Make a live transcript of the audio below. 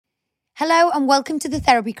Hello and welcome to the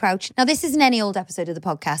Therapy Crouch. Now, this isn't any old episode of the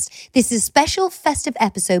podcast. This is a special festive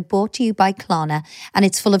episode brought to you by Klarna, and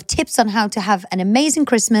it's full of tips on how to have an amazing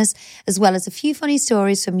Christmas, as well as a few funny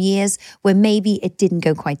stories from years where maybe it didn't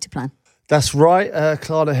go quite to plan. That's right.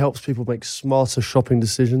 Klarna helps people make smarter shopping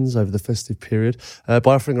decisions over the festive period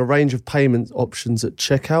by offering a range of payment options at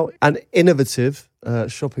checkout and innovative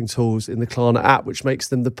shopping tools in the Klarna app, which makes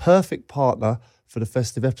them the perfect partner for the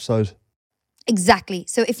festive episode. Exactly.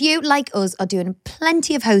 So if you, like us, are doing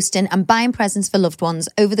plenty of hosting and buying presents for loved ones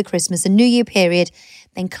over the Christmas and New Year period,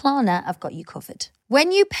 then Klarna have got you covered.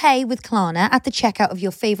 When you pay with Klarna at the checkout of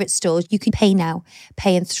your favourite stores, you can pay now,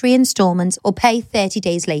 pay in 3 installments or pay 30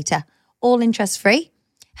 days later, all interest-free,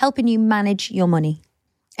 helping you manage your money.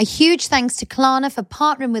 A huge thanks to Klarna for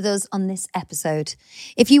partnering with us on this episode.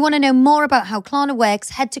 If you want to know more about how Klarna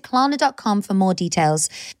works, head to klarna.com for more details.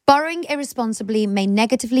 Borrowing irresponsibly may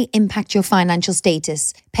negatively impact your financial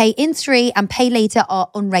status. Pay in 3 and pay later are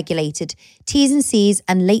unregulated. T's and C's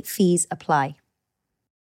and late fees apply.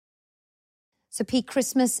 So, Pete,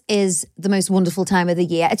 Christmas is the most wonderful time of the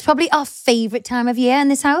year. It's probably our favourite time of year in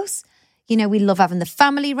this house. You know, we love having the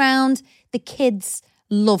family round. The kids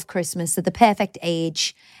love Christmas at the perfect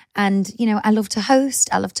age. And, you know, I love to host.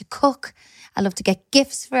 I love to cook. I love to get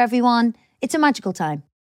gifts for everyone. It's a magical time.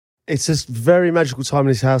 It's a very magical time in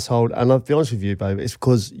this household. And I'll be honest with you, babe, it's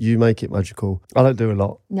because you make it magical. I don't do a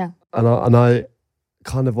lot. No. And I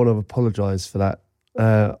kind of want to apologise for that.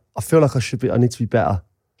 I feel like I need to be better.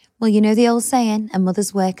 Well, you know the old saying, a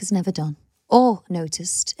mother's work is never done or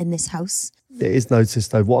noticed in this house. It is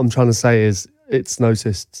noticed, though. What I'm trying to say is it's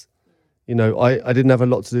noticed. You know, I didn't have a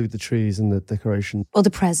lot to do with the trees and the decoration. Or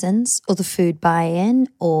the presents, or the food buy-in,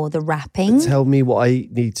 or the wrapping. But tell me what I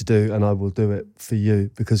need to do and I will do it for you,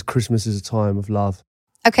 because Christmas is a time of love.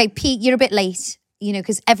 Okay, Pete, you're a bit late, you know,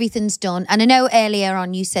 because everything's done. And I know earlier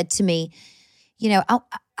on you said to me, you know,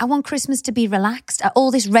 I want Christmas to be relaxed.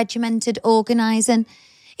 All this regimented organising,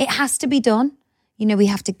 it has to be done. You know, we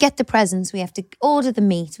have to get the presents, we have to order the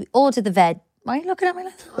meat, we order the veg. Why are you looking at me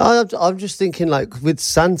like that? I'm just thinking, like, with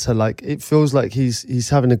Santa, like, it feels like he's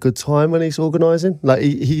having a good time when he's organising. Like,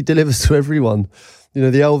 he delivers to everyone. You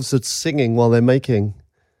know, the elves are singing while they're making.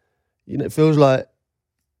 You know, it feels like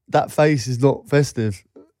that face is not festive.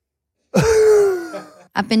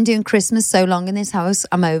 I've been doing Christmas so long in this house,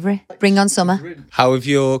 I'm over it. Bring on summer. How have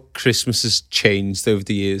your Christmases changed over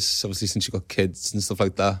the years, obviously since you got kids and stuff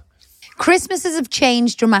like that? Christmases have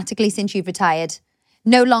changed dramatically since you've retired.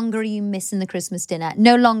 No longer are you missing the Christmas dinner.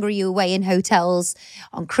 No longer are you away in hotels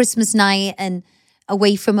on Christmas night and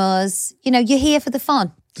away from us. You know, you're here for the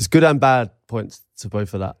fun. There's good and bad points to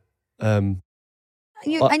both of that. And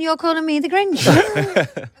you're calling me the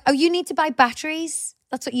Grinch? Oh, you need to buy batteries.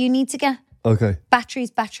 That's what you need to get. Okay.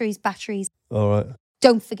 Batteries. All right.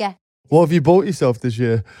 Don't forget. What have you bought yourself this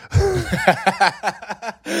year?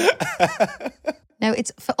 No,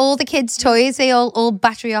 it's for all the kids' toys. They all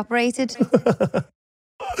battery operated.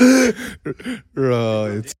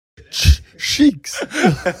 Right. Sheiks.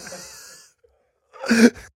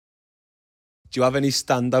 Do you have any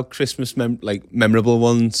standout Christmas memorable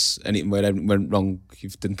ones? Anything where it went wrong? You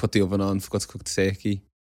didn't put the oven on, forgot to cook the turkey?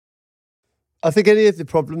 I think any of the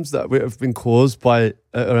problems that have been caused by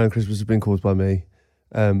around Christmas have been caused by me.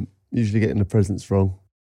 Usually getting the presents wrong.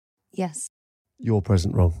 Yes. Your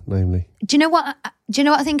present wrong, namely. Do you know what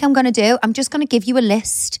I think I'm going to do? I'm just going to give you a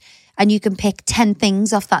list and you can pick 10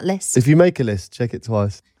 things off that list. If you make a list, check it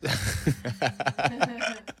twice.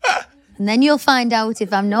 And then you'll find out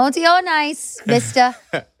if I'm naughty or nice, mister.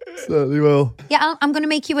 Certainly will. Yeah, I'm going to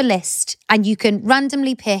make you a list and you can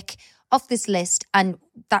randomly pick off this list and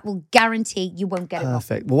that will guarantee you won't get it wrong.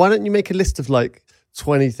 Perfect. Well, why don't you make a list of like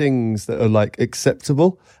 20 things that are like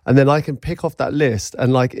acceptable, and then I can pick off that list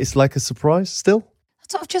and like it's like a surprise still?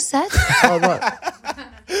 That's what I've just said. Oh, right.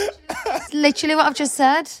 It's literally what I've just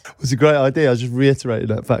said. It was a great idea. I just reiterated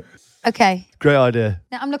that fact. Okay. Great idea.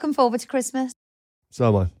 Now I'm looking forward to Christmas. So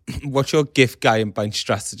am I. What's your gift guy and buying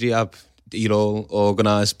strategy, Ab? You're all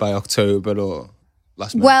organised by October or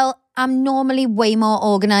last month? Well, I'm normally way more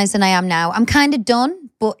organised than I am now. I'm kind of done,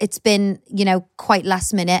 but it's been, you know, quite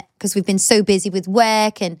last minute because we've been so busy with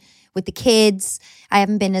work and with the kids. I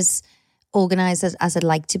haven't been as organised as I'd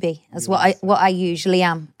like to be, as what I usually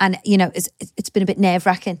am. And, you know, it's been a bit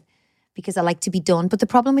nerve-wracking because I like to be done. But the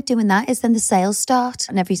problem with doing that is then the sales start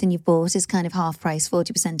and everything you've bought is kind of half price,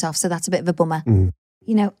 40% off. So that's a bit of a bummer. Mm.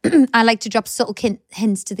 You know, I like to drop subtle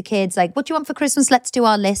hints to the kids, like, what do you want for Christmas? Let's do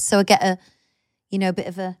our list. So I get a bit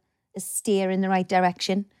of a steer in the right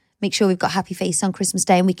direction. Make sure we've got happy face on Christmas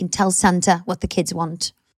Day and we can tell Santa what the kids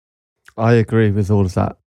want. I agree with all of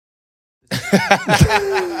that.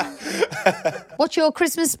 What's your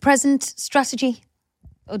Christmas present strategy?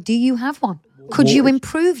 Or do you have one? Could you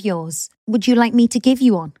improve yours? Would you like me to give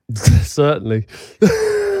you one? Certainly.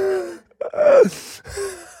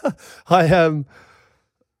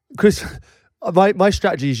 Chris, my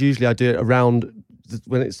strategy is usually I do it around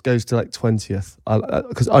when it goes to like 20th,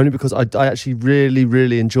 because I actually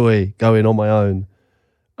really enjoy going on my own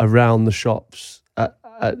around the shops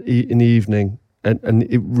in the evening, and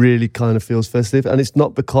it really kind of feels festive. And it's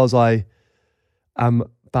not because I am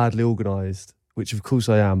badly organised, which of course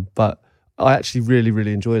I am, but I actually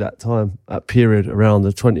really enjoy that time, that period around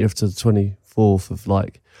the 20th to the 24th of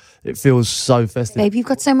like, it feels so festive. Babe, you've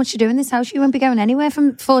got so much to do in this house. You won't be going anywhere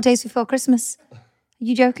from 4 days before Christmas. Are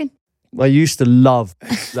you joking? I used to love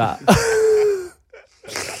that.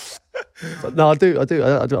 But no, I do.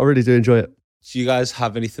 I really do enjoy it. Do you guys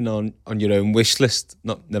have anything on your own wish list?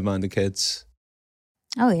 Never mind the kids.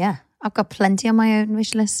 Oh, yeah. I've got plenty on my own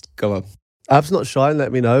wish list. Go on. Ab's not shy and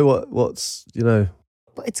let me know what's, you know.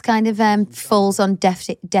 But it's kind of falls on deaf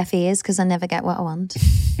ears because I never get what I want.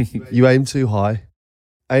 You aim too high.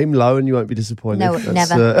 Aim low and you won't be disappointed. No,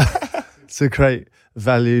 never. It's a great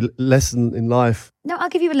value lesson in life. No, I'll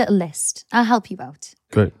give you a little list. I'll help you out.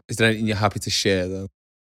 Great. Is there anything you're happy to share though?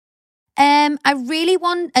 I really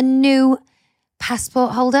want a new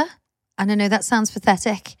passport holder. And I know that sounds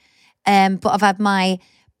pathetic. But I've had my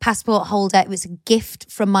passport holder. It was a gift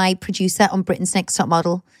from my producer on Britain's Next Top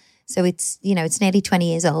Model. So it's nearly 20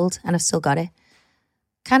 years old and I've still got it.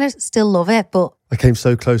 Kind of still love it, but... I came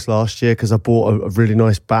so close last year because I bought a really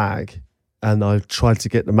nice bag and I tried to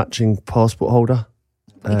get the matching passport holder.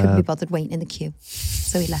 He couldn't be bothered waiting in the queue,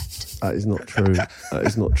 so he left. That is not true. That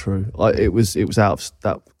is not true. It was out of,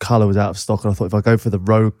 that colour was out of stock, and I thought if I go for the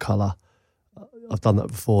rogue colour, I've done that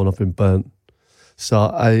before and I've been burnt. So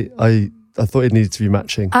I thought it needed to be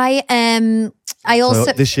matching. I also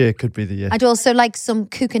so this year could be the year. I'd also like some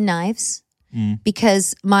cooking knives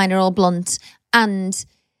because mine are all blunt. And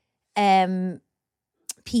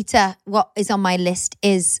Peter, what is on my list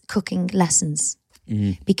is cooking lessons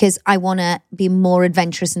because I want to be more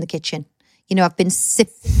adventurous in the kitchen. You know, I've been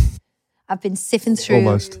sifting through.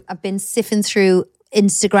 Almost. I've been sifting through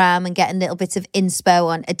Instagram and getting little bits of inspo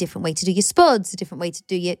on a different way to do your spuds, a different way to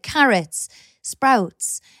do your carrots,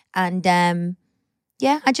 sprouts, and I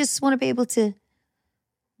just want to be able to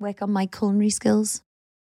work on my culinary skills.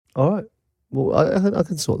 All right. Well, I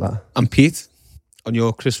can sort that. And Pete, on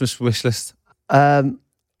your Christmas wish list? I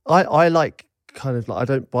like kind of like, I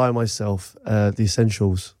don't buy myself the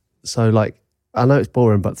essentials. So like, I know it's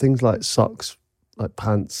boring, but things like socks, like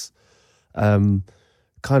pants, kind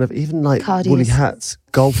of even like Cardies. Woolly hats,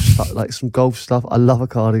 golf stuff, like some golf stuff. I love a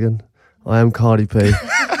cardigan. I am Cardi P.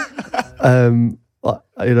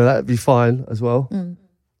 That'd be fine as well.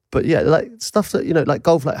 But yeah, like stuff that, like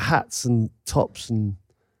golf, like hats and tops and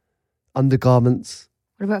undergarments.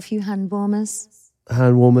 What about a few hand warmers?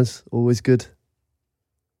 Hand warmers, always good.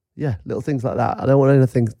 Yeah, little things like that. I don't want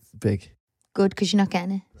anything big. Good, because you're not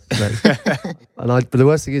getting it. No. But the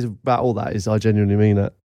worst thing is about all that is I genuinely mean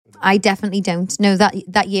it. I definitely don't. No,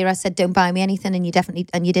 that year I said don't buy me anything, and you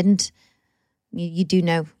didn't. You do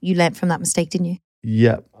know. You learnt from that mistake, didn't you?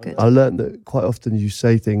 Yeah. Good. I learned that quite often you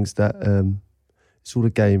say things that it's all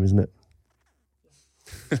a game, isn't it?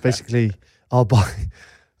 It's basically, I'll buy,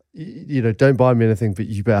 don't buy me anything, but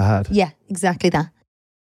you better had. Yeah, exactly that.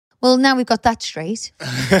 Well, now we've got that straight.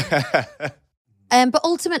 But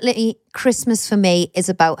ultimately, Christmas for me is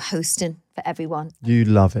about hosting for everyone. You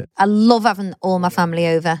love it. I love having all my family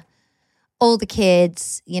over, all the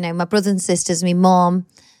kids, my brothers and sisters, my mum.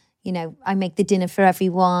 I make the dinner for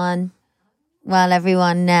everyone while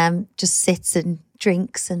everyone just sits and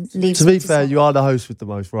drinks and leaves. To be fair, you are the host with the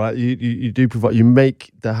most, right? You do provide, you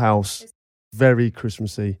make the house very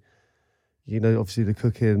Christmassy. Obviously the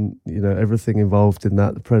cooking, everything involved in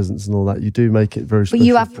that, the presents and all that. You do make it very special. But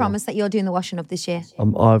you have promised that you're doing the washing up this year.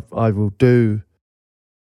 I will do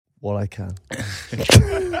what I can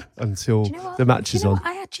until the match is on.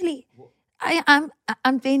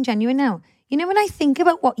 I'm being genuine now. When I think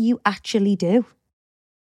about what you actually do,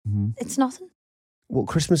 it's nothing. Well,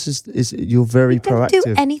 Christmas is you're very proactive. You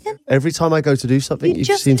don't do anything. Every time I go to do something, you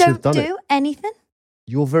just seem to have done it. don't do anything.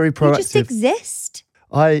 You're very proactive. You just exist.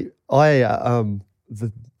 I am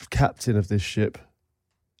the captain of this ship.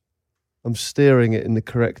 I'm steering it in the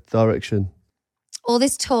correct direction. All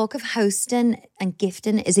this talk of hosting and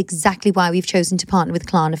gifting is exactly why we've chosen to partner with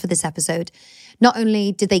Klarna for this episode. Not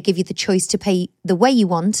only do they give you the choice to pay the way you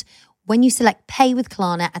want, when you select Pay with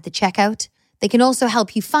Klarna at the checkout, they can also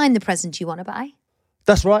help you find the present you want to buy.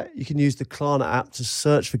 That's right. You can use the Klarna app to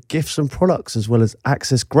search for gifts and products, as well as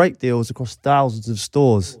access great deals across thousands of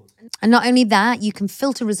stores. And not only that, you can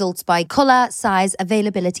filter results by colour, size,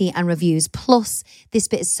 availability and reviews. Plus, this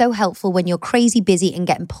bit is so helpful when you're crazy busy and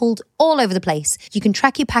getting pulled all over the place. You can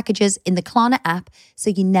track your packages in the Klarna app so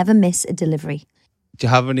you never miss a delivery. Do you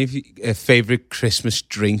have any favourite Christmas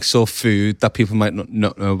drinks or food that people might not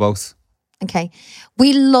know about? Okay.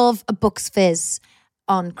 We love a Bucks Fizz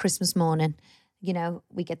on Christmas morning. You know,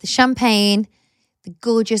 we get the champagne, the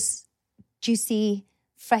gorgeous, juicy,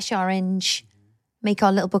 fresh orange, make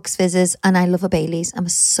our little Bucks Fizzes, and I love a Baileys. I'm a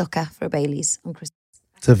sucker for a Baileys on Christmas.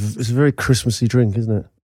 It's a very Christmassy drink, isn't it?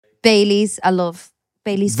 Baileys, I love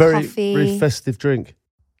Baileys coffee. Very festive drink.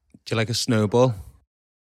 Do you like a snowball?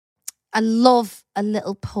 I love a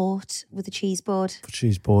little port with a cheese board.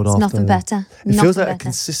 Cheese board It's after. nothing better. It feels like better. a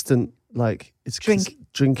consistent, like it's Drink.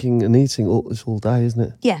 Drinking and eating all day, isn't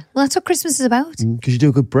it? Yeah, well, that's what Christmas is about. Because you do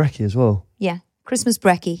a good brekkie as well. Yeah, Christmas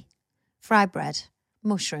brekkie, fried bread,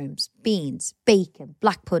 mushrooms, beans, bacon,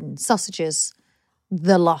 black pudding, sausages,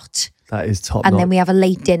 the lot. That is top And notch. then we have a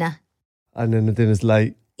late dinner. And then the dinner's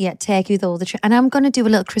late. Yeah, turkey with all the... and I'm going to do a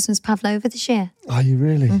little Christmas pavlova this year. Are you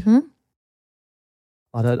really? Mm-hmm.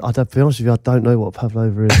 I don't. To be honest with you, I don't know what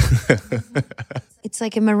pavlova is. It's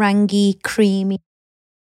like a meringue, creamy,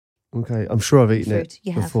 Okay, I'm sure I've eaten Fruit, it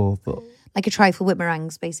you have. before, but like a trifle with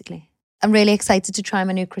meringues, basically. I'm really excited to try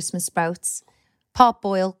my new Christmas sprouts. Part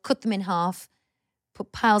boil, cut them in half,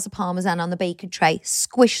 put piles of parmesan on the bacon tray,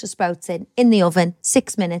 squish the sprouts in the oven,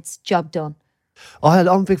 6 minutes, job done. I'm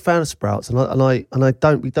a big fan of sprouts, and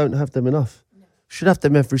we don't have them enough. Should have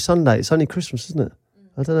them every Sunday. It's only Christmas, isn't it?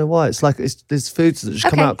 I don't know why. It's like there's foods that just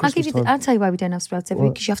come out at Christmas time. I'll tell you why we don't have sprouts every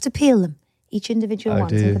week, because you have to peel them, each individual one.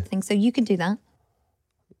 do you? Thing. So you can do that.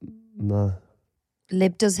 No.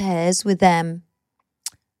 Lib does hers with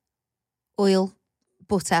oil,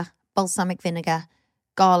 butter, balsamic vinegar,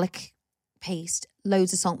 garlic paste,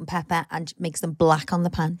 loads of salt and pepper, and makes them black on the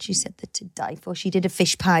pan. She said that to die for. She did a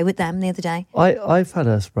fish pie with them the other day. I've had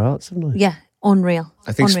sprouts, haven't I? Yeah, unreal.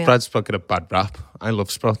 I think Unreal. sprouts get a bad rap. I love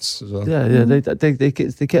sprouts as well. Yeah. They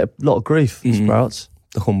get a lot of grief. Sprouts.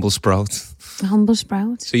 The humble sprout. A humble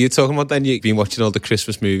sprout. So you're talking about then you've been watching all the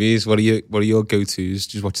Christmas movies. What are your go-tos?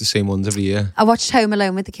 Just watch the same ones every year. I watched Home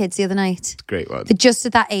Alone with the kids the other night. Great one. They're just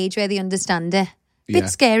at that age where they understand it. Bit Yeah.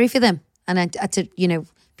 scary for them. And I had to,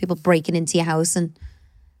 people breaking into your house and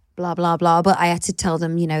blah, blah, blah. But I had to tell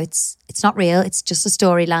them, it's not real. It's just a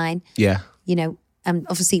storyline. Yeah. And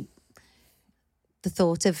obviously the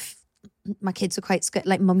thought of my kids were quite scared.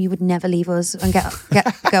 Like, Mum, you would never leave us and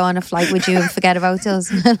go on a flight, would you, and forget about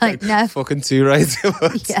us? Like, no. Fucking too right.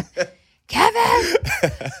 Yeah.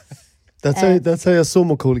 Kevin! That's how I saw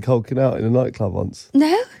Macaulay Culkin out in a nightclub once.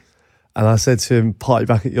 No? And I said to him, "Party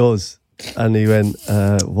back at yours." And he went,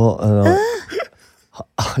 "What?" And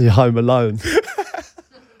 "You're home alone."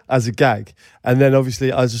 As a gag. And then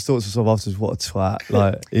obviously I just thought to myself afterwards, what a twat.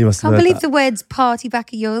 Like, he must have Can't heard believe that. the words party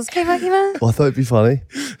back of yours came out your mouth. Well, I thought it'd be funny.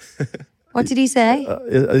 What did he say?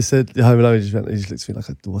 I said, "You're home alone." He just looked at me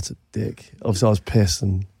like, what a dick. Obviously I was pissed,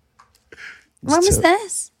 and When was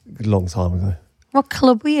this? a long time ago. What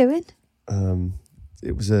club were you in?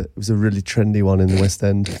 It was a really trendy one in the West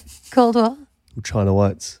End Called what? called China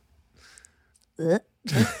Whites, Ugh.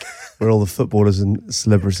 where all the footballers and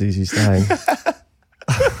celebrities used to hang.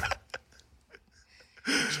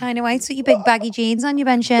 China Whites with your big baggy jeans on, your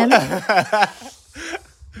Ben Sherman.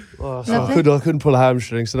 So I couldn't pull a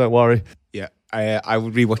hamstring, so don't worry. Yeah. I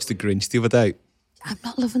would rewatch The Grinch the other day. I'm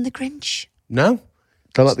not loving the Grinch. No?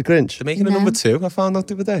 Don't like the Grinch. They're making a No. number 2. I found out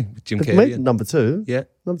the other day with Jim They've Carrey. made number 2. Yeah.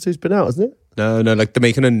 Number 2's been out, hasn't it? No, like they're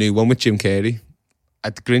making a new one with Jim Carrey.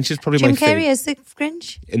 The Grinch is probably Jim my Carrey favourite is the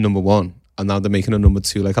Grinch. in number 1. And now they're making a number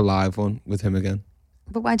 2, like a live one with him again.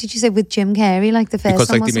 But why did you say with Jim Carrey, like the first Because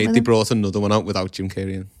one like wasn't with they him? brought another one out without Jim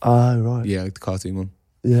Carrey in. Oh, right. Yeah, like the cartoon one.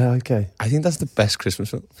 Yeah, okay. I think that's the best Christmas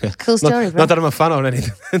film. Yeah. Cool story, not, bro. not that I'm a fan or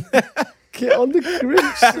anything. Get on the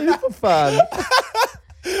Grinch, super fan.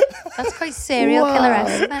 That's quite serial Wow.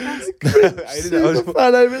 killer-esque. That is. Super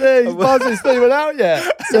fan over there. He's buzzing. It's not even out yet.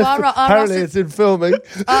 So our Apparently Ross- it's in filming.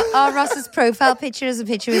 Our Ross's profile picture is a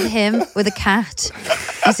picture with him with a cat.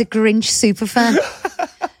 He's a Grinch super fan.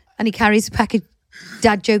 And he carries a pack of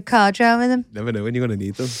dad joke cards around with him. Never know when you're going to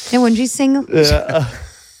need them. No wonder he's single. Yeah.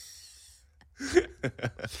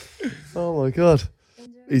 Oh my god.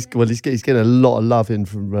 He's getting a lot of love in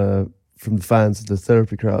from the fans of the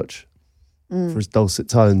Therapy Crouch for his dulcet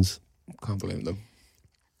tones. Can't blame them.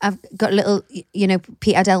 I've got a little,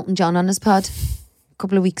 Pete had Elton John on his pod a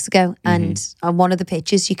couple of weeks ago, and on one of the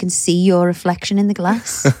pictures you can see your reflection in the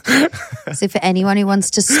glass. So for anyone who wants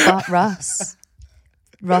to spot Ross,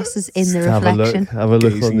 Ross is in the Have reflection. a look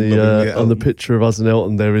Gazing on the lovingly at on the Elton. picture of us and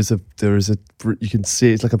Elton. There is a you can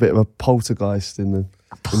see it's like a bit of a poltergeist in the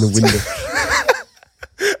window.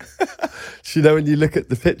 So, you know, when you look at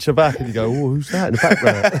the picture back and you go, "Oh, who's that in the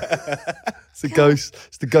background?" It's the ghost.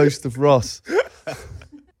 It's the ghost of Ross.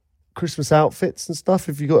 Christmas outfits and stuff.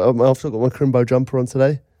 Have you got? I've still got my Crimbo jumper on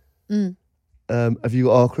today. Have you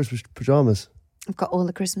got our Christmas pajamas? I've got all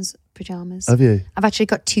the Christmas pajamas. Have you? I've actually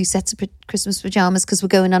got 2 sets of Christmas pajamas because we're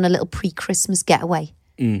going on a little pre-Christmas getaway.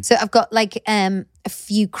 So I've got like a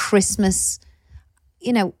few Christmas,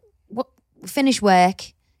 finish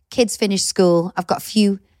work, kids finish school. I've got a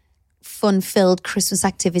few fun-filled Christmas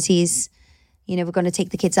activities. We're going to take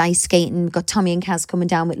the kids ice skating. We've got Tommy and Kaz coming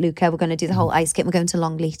down with Luca. We're going to do the whole ice skate. We're going to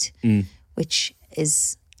Longleat, which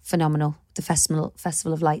is phenomenal. The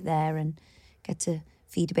festival of light there, and get to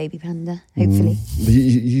feed a baby panda, hopefully.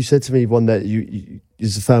 You said to me one day you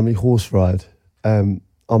it's a family horse ride. I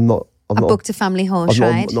booked a family horse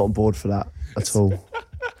ride. I'm not on board for that at all.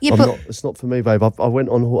 Yeah, but It's not for me, babe. I went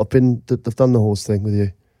on. I've done the horse thing with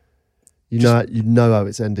you. You know how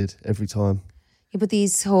it's ended every time. Yeah, but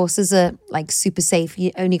these horses are like super safe.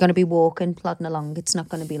 You're only going to be walking, plodding along. It's not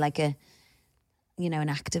going to be like an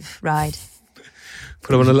active ride.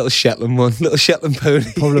 Put them on a little Shetland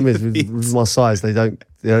pony. Problem is with my size, they don't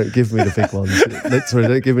give me the big ones. Literally,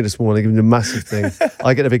 they don't give me the small one. They give me the massive thing.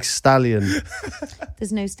 I get a big stallion.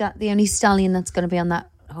 There's no the only stallion that's going to be on that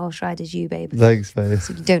horse ride is you, babe. Thanks, babe.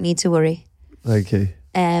 So you don't need to worry. Thank you.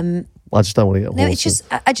 I just don't want to get a horse. No, it's just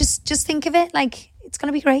I just think of it like it's going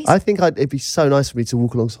to be great. I think it'd be so nice for me to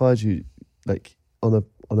walk alongside you, like on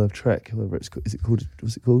a trek. Whatever it's called. Is it called?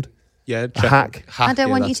 What's it called? Yeah, a hack. I don't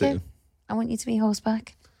want you that's to. it. I want you to be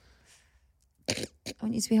horseback.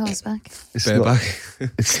 It's Bareback. not.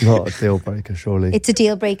 It's not a deal breaker, surely. It's a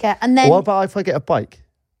deal breaker. And then What about if I get a bike?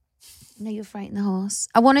 no, you'll frighten the horse.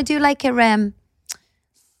 I want to do like a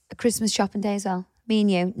Christmas shopping day as well. Me and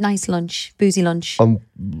you, nice lunch, boozy lunch. I'm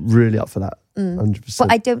really up for that. 100%.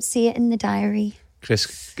 But I don't see it in the diary.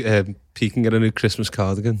 Chris, Pete can get a new Christmas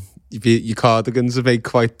cardigan. Your cardigans have made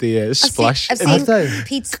quite the splash. I've Have seen they?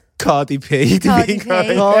 Pete's Cardi P. Cardi P.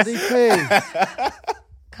 Cardi P.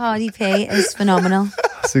 Cardi P is phenomenal.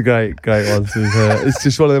 It's a great one to be fair. It's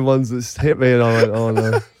just one of them ones that's hit me and I went, oh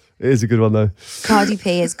no. It is a good one though. Cardi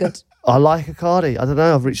P is good. I like a cardi. I don't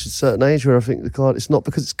know. I've reached a certain age where I think the cardi. It's not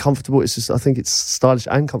because it's comfortable. It's just I think it's stylish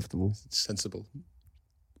and comfortable. It's sensible.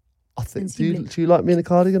 I think. Sensibly. Do you like me in a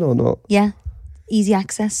cardigan or not? Yeah, easy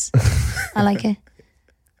access. I like it.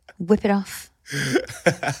 Whip it off.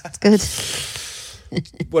 It's good.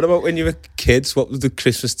 What about when you were kids? What was the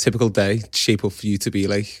Christmas typical day shape up for you to be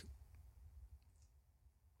like?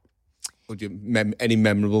 Or do you any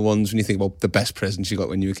memorable ones when you think about the best presents you got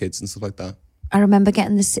when you were kids and stuff like that? I remember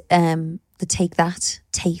getting this the Take That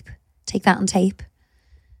on tape,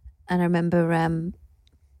 and I remember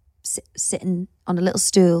sitting on a little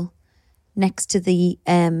stool next to the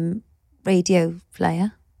radio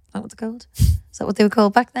player. Is that what they're called? Is that what they were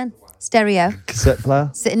called back then? Stereo. Cassette player.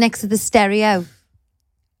 Sitting next to the stereo,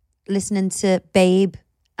 listening to Babe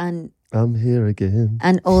and I'm here again.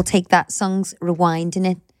 all Take That songs, rewinding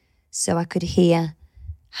it so I could hear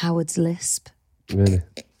Howard's lisp. Really?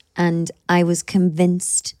 And I was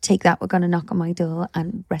convinced Take That were going to knock on my door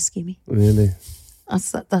and rescue me. Really?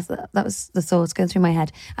 That was the thoughts going through my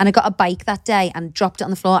head. And I got a bike that day and dropped it on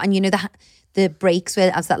the floor. And you know the brakes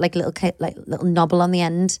where has that like little knobble on the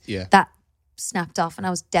end. Yeah. That snapped off, and I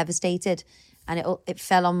was devastated. And it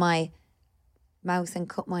fell on my mouth and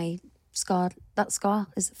cut my scar. That scar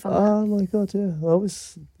is from. Oh my god! Yeah, I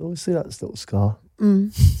always see that little scar.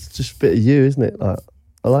 It's just a bit of you, isn't it? Like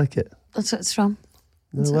I like it. That's what it's from.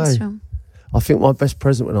 No That's way. what it's from. I think my best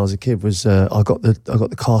present when I was a kid was I got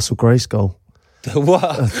the Castle Grayskull.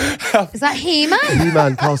 What? Is that He-Man?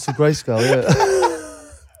 He-Man Castle Grayskull.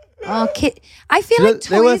 Yeah. Oh, kid! I feel Do you like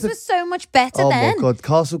know- they were toys were so much better Oh then. my god,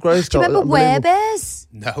 Castle Grayskull. Do you remember unbelievable. Werebears?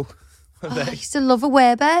 No. Oh, I used to love a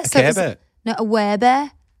werebear. Care Bear? No, a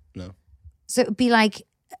werebear. No. So it would be like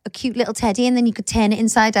a cute little teddy, and then you could turn it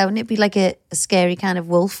inside out, and it'd be like a scary kind of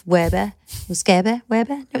wolf werebear. Or scare bear? Werebear?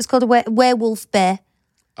 No, it was called a werewolf bear.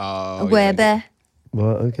 Oh, A werebear.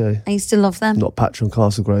 Right, okay. I used to love them. Not patch on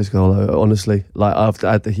Castle Grayskull though, honestly. Like after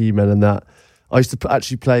I had the He-Man and that, I used to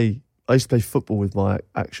actually play football with my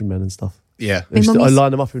action men and stuff. Yeah. I mum I used-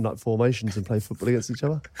 line them up in like formations and play football against each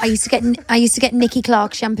other. I used to get Nicky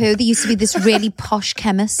Clark shampoo. There used to be this really posh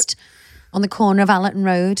chemist on the corner of Allerton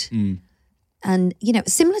Road. And,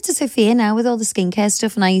 similar to Sophia now with all the skincare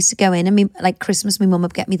stuff. And I used to go in and like Christmas, my mum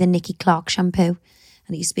would get me the Nicky Clark shampoo.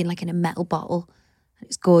 And it used to be like in a metal bottle. It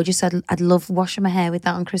was gorgeous. I'd love washing my hair with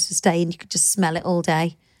that on Christmas Day, and you could just smell it all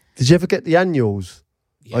day. Did you ever get the annuals?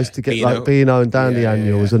 Yeah, I used to get Beano. like Beano and Dandy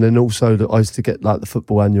annuals, and then also I used to get like the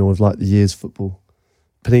football annuals, like the year's football,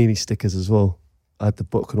 Panini stickers as well. I had the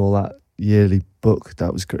book and all that yearly book.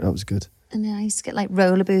 That was good. That was good. And then I used to get like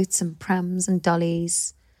roller boots and prams and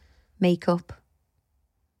dollies, makeup.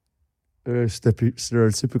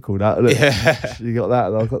 Stereotypical, that, isn't it? Yeah. You got that,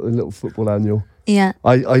 and I got the little football annual. Yeah.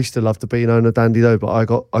 I used to love the Beano and the Dandy though, but I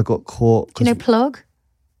got caught. Do you know Plug?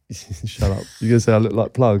 Shut up! You're gonna say I look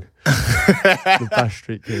like Plug, the Bash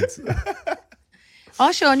Street Kids.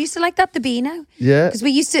 Oh, Sean used to like that, the Beano. Yeah, Because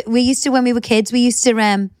we used to when we were kids, we used to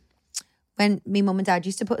when me mum and dad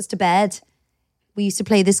used to put us to bed, we used to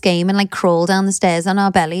play this game and like crawl down the stairs on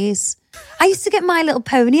our bellies. I used to get My Little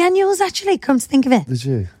Pony annuals, actually, come to think of it. did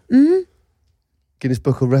you? Mm-hmm. Guinness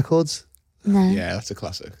Book of Records. No. Yeah, that's a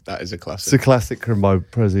classic. That is a It's classic. a classic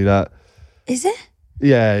remote Prezi, that. Is it?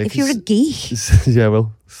 Yeah. If you're a geek. yeah,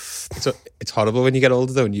 well, So it's horrible when you get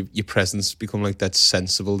older though, and your presents become like that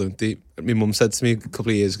sensible, don't they? My mum said to me a couple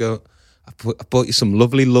of years ago, I bought you some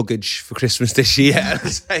lovely luggage for Christmas this year. And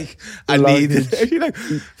it's like, I need it. You're like,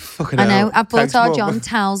 fucking I hell. know. I bought Thanks, our Mum. John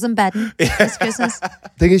towels and bedding this Christmas.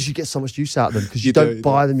 thing is, you get so much use out of them because you, You don't do,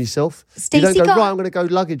 buy them yourself. You Stacey don't go, got- right, I'm going to go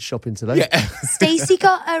luggage shopping today. Yeah. Stacey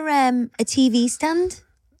got a TV stand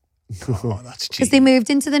Oh, that's because cheap. they moved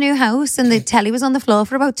into the new house and the telly was on the floor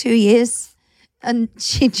for about 2 years. And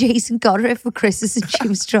Jason got her for Christmas and she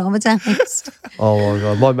was traumatized. Oh my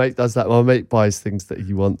God. My mate does that. My mate buys things that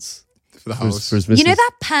he wants For the for his, house. for his missus. You know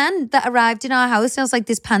that pan that arrived in our house? And I was like,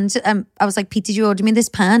 this pan. I was like, Pete, did you order me this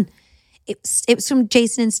pan? It was from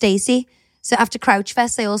Jason and Stacey. So after Crouch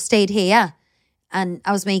Fest, they all stayed here. And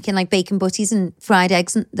I was making like bacon butties and fried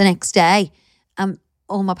eggs the next day.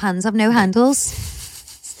 All my pans have no handles.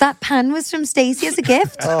 So that pan was from Stacey as a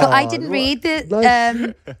gift. but I didn't read the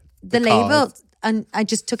label. card. And I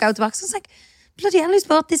just took out the box. I was like, bloody hell, who's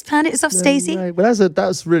bought this pan? It was off Stacey. Right. Well,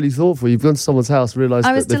 that's really thoughtful. You've gone to someone's house, realised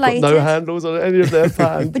I that was they've got no delighted. handles on any of their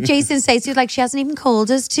pans. But Jason says to like, she hasn't even called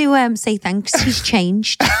us to say thanks. He's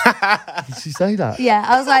changed. Did she say that? Yeah,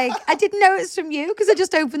 I was like, I didn't know it was from you because I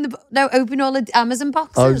just opened all the Amazon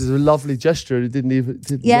boxes. Oh, it was a lovely gesture. And he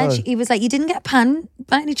didn't Yeah, know. he was like, you didn't get a pan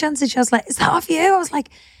by any chance? And she was like, is that off you? I was like,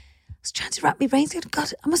 I was trying to wrap my brains.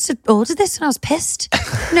 God, I must have ordered this and I was pissed.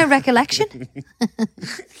 No recollection.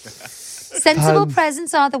 Sensible Pans.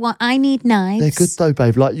 presents are the one. I need knives. They're good though,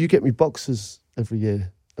 babe. Like you get me boxes every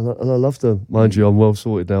year, and I love them. Mind you, I'm well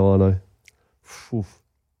sorted now, aren't I? Oof.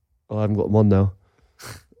 I haven't got them on now.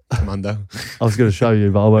 Commando. I was going to show you,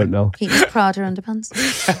 but I won't now. Keith's Prada underpants.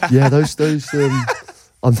 Yeah, those.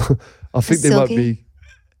 I think they might silky. be.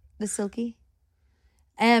 The silky.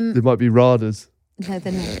 They might be Radas. No,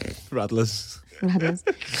 they're not. Rattlers. Radders.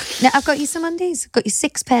 Now, I've got you some undies. I've got you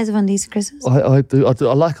 6 pairs of undies for Christmas. I do. I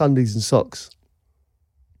like undies and socks.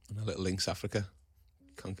 And a little Lynx Africa.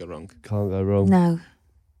 Can't go wrong. Can't go wrong. No.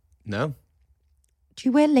 No? Do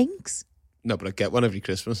you wear links? No, but I get one every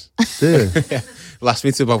Christmas. Do you? Yeah. Last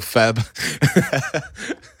me to about Feb.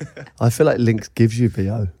 I feel like Lynx gives you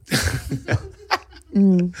BO.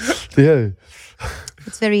 Do you?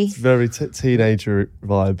 It's very Very teenager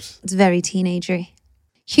vibes. It's very teenagery.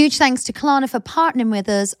 Huge thanks to Klarna for partnering with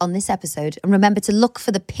us on this episode. And remember to look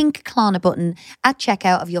for the pink Klarna button at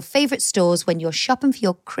checkout of your favourite stores when you're shopping for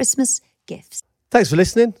your Christmas gifts. Thanks for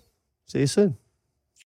listening. See you soon.